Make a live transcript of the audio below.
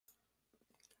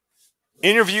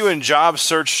Interview and Job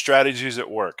Search Strategies at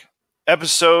Work,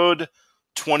 episode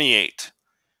 28.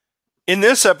 In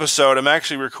this episode, I'm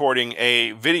actually recording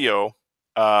a video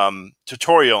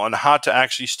tutorial on how to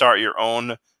actually start your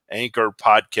own Anchor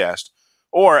podcast,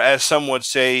 or as some would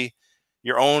say,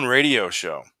 your own radio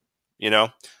show. You know,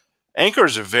 Anchor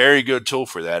is a very good tool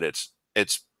for that.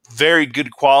 It's very good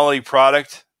quality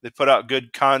product. They put out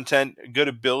good content, good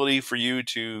ability for you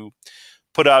to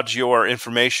put out your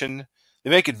information. They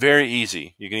make it very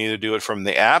easy. You can either do it from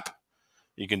the app,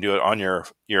 you can do it on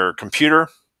your computer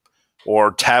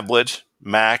or tablet,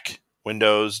 Mac,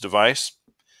 Windows device.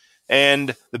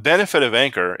 And the benefit of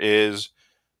Anchor is,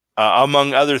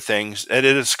 among other things, that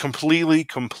it is completely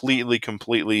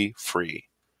free.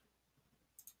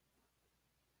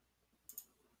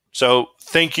 So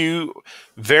thank you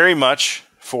very much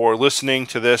for listening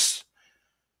to this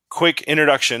quick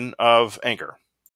introduction of Anchor.